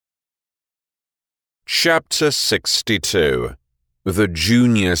Chapter 62. The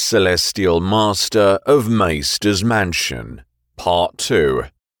Junior Celestial Master of Maesters Mansion, Part 2.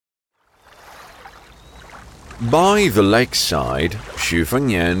 By the lakeside,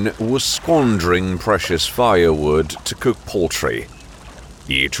 Fengnian was squandering precious firewood to cook poultry.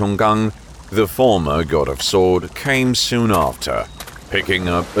 Chungang, the former god of sword, came soon after, picking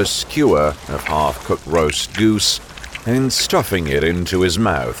up a skewer of half-cooked roast goose and stuffing it into his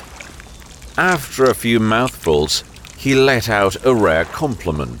mouth. After a few mouthfuls, he let out a rare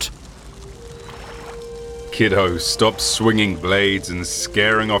compliment. Kiddo, stop swinging blades and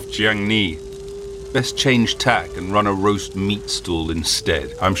scaring off Jiang Ni. Best change tack and run a roast meat stall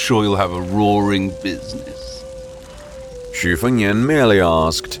instead. I'm sure you'll have a roaring business. Fengnian merely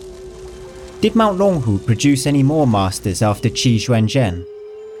asked, Did Mount Longhu produce any more masters after Qi Xuanzhen?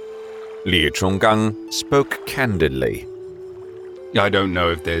 Chungang spoke candidly. I don't know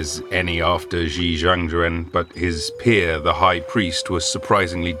if there's any after Ji Zhangzhen, but his peer, the high priest, was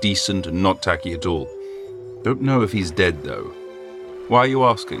surprisingly decent and not tacky at all. Don't know if he's dead, though. Why are you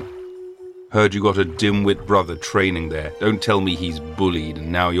asking? Heard you got a dim-wit brother training there. Don't tell me he's bullied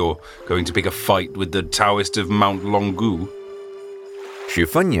and now you're going to pick a fight with the Taoist of Mount Longhu.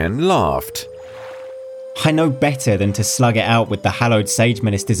 Fengnian laughed. I know better than to slug it out with the hallowed sage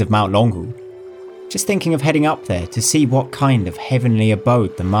ministers of Mount Longhu. Just thinking of heading up there to see what kind of heavenly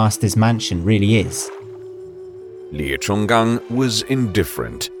abode the Master's Mansion really is. Chungang was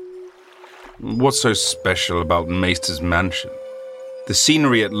indifferent. What's so special about Maesters Mansion? The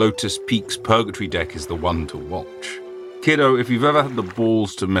scenery at Lotus Peak's Purgatory Deck is the one to watch. Kiddo, if you've ever had the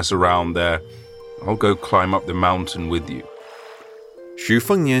balls to mess around there, I'll go climb up the mountain with you.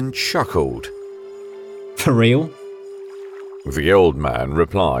 Fengnian chuckled. For real? The old man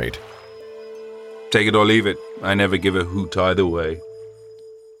replied. Take it or leave it. I never give a hoot either way.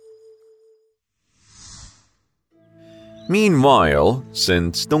 Meanwhile,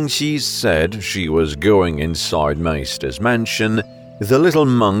 since Dongxi said she was going inside Maester's mansion, the little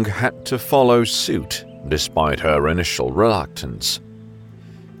monk had to follow suit, despite her initial reluctance.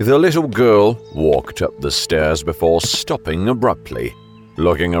 The little girl walked up the stairs before stopping abruptly,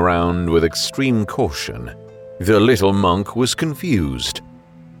 looking around with extreme caution. The little monk was confused.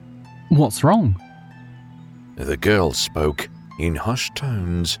 What's wrong? The girl spoke in hushed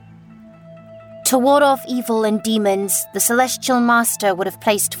tones. To ward off evil and demons, the Celestial Master would have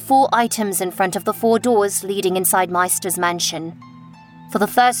placed 4 items in front of the 4 doors leading inside Maester's mansion. For the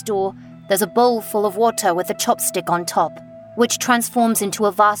first door, there's a bowl full of water with a chopstick on top, which transforms into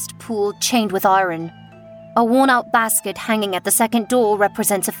a vast pool chained with iron. A worn-out basket hanging at the second door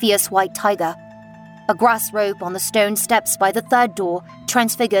represents a fierce white tiger. A grass rope on the stone steps by the third door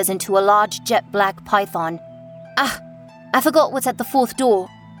transfigures into a large jet-black python. I forgot what's at the 4th door.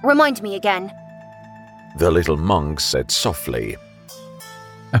 Remind me again. The little monk said softly.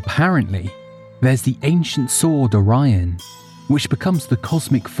 Apparently, there's the ancient sword Orion, which becomes the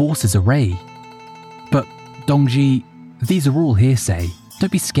cosmic forces array. But, Dongji, these are all hearsay.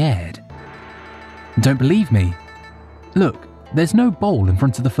 Don't be scared. Don't believe me? Look, there's no bowl in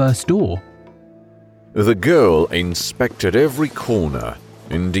front of the first door. The girl inspected every corner.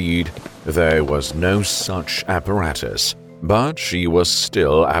 Indeed, there was no such apparatus, but she was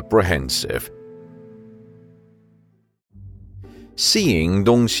still apprehensive. Seeing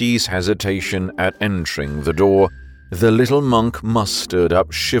Dongxi's hesitation at entering the door, the little monk mustered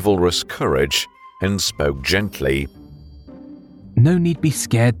up chivalrous courage and spoke gently. No need be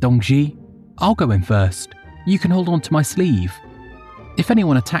scared, Dongji. I'll go in first. You can hold on to my sleeve. If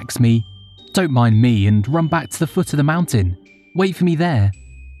anyone attacks me, don't mind me and run back to the foot of the mountain. Wait for me there.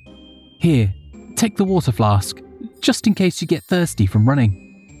 Here, take the water flask, just in case you get thirsty from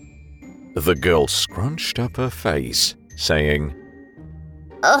running. The girl scrunched up her face, saying,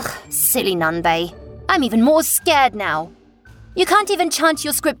 Ugh, silly Nanbei. I'm even more scared now. You can't even chant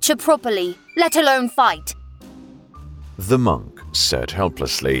your scripture properly, let alone fight. The monk said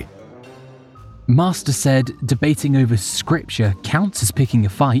helplessly. Master said debating over scripture counts as picking a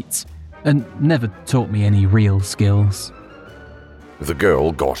fight, and never taught me any real skills. The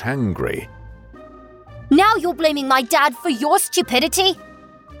girl got angry. Now you're blaming my dad for your stupidity?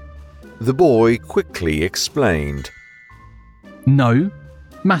 The boy quickly explained. No,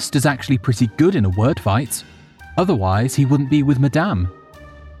 Master's actually pretty good in a word fight. Otherwise, he wouldn't be with Madame.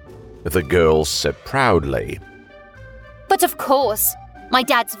 The girl said proudly. But of course, my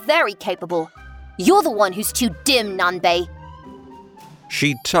dad's very capable. You're the one who's too dim, Nanbei.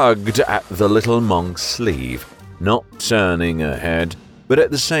 She tugged at the little monk's sleeve, not turning her head, but at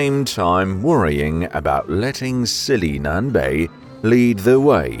the same time worrying about letting silly Nanbei lead the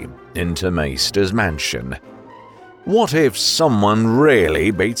way. into Maesters' mansion. What if someone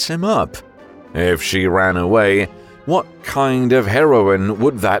really beats him up? If she ran away, what kind of heroine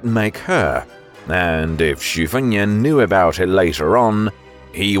would that make her? And if Xu Fengnian knew about it later on,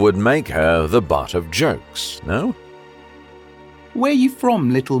 he would make her the butt of jokes, no? Where you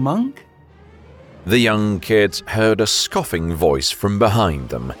from, little monk? The young kids heard a scoffing voice from behind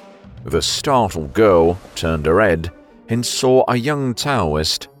them. The startled girl turned her head and saw a young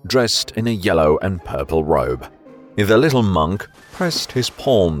Taoist dressed in a yellow and purple robe. The little monk pressed his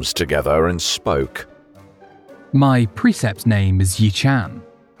palms together and spoke. My precept's name is Yichan,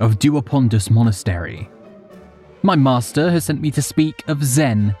 of Duopondus Monastery. My master has sent me to speak of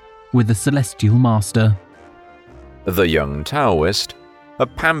Zen with the Celestial Master. The young Taoist, a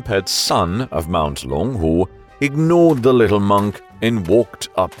pampered son of Mount Longhu, ignored the little monk and walked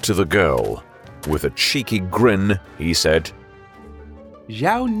up to the girl. With a cheeky grin, he said,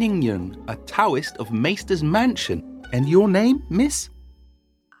 Jiang Ni, a Taoist of Maesters' mansion. And your name, miss?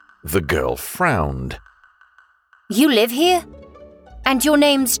 The girl frowned. You live here? And your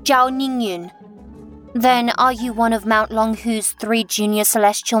name's Jiao Ningyun. Then are you one of Mount Longhu's 3 junior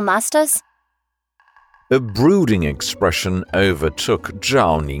celestial masters? A brooding expression overtook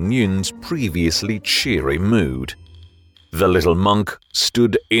Zhao Ningyun's previously cheery mood. The little monk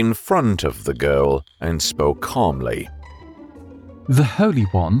stood in front of the girl and spoke calmly. The Holy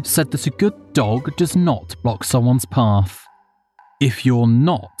One said that a good dog does not block someone's path. If you're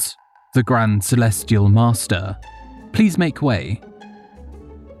not the Grand Celestial Master, please make way.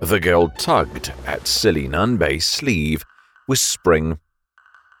 The girl tugged at silly Nanbei's sleeve, whispering,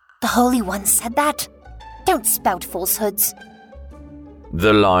 The Holy One said that? Don't spout falsehoods.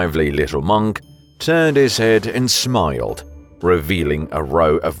 The lively little monk turned his head and smiled, revealing a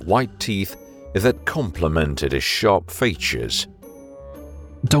row of white teeth that complemented his sharp features.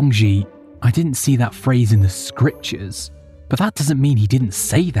 Dongji, I didn't see that phrase in the scriptures, but that doesn't mean he didn't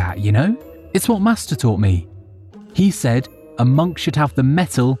say that, you know? It's what Master taught me. He said a monk should have the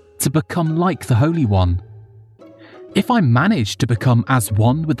mettle to become like the Holy One. If I managed to become as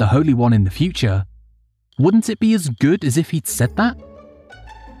one with the Holy One in the future, wouldn't it be as good as if he'd said that?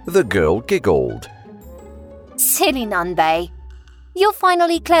 The girl giggled. Silly Nanbei. You're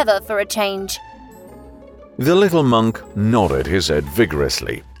finally clever for a change. The little monk nodded his head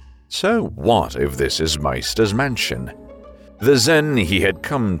vigorously. So what if this is Maesters' mansion? The zen he had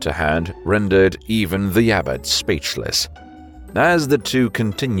come to had rendered even the abbot speechless. As the two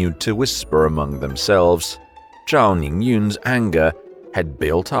continued to whisper among themselves, Zhao Ningyun's anger had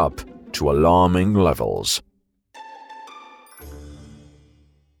built up to alarming levels.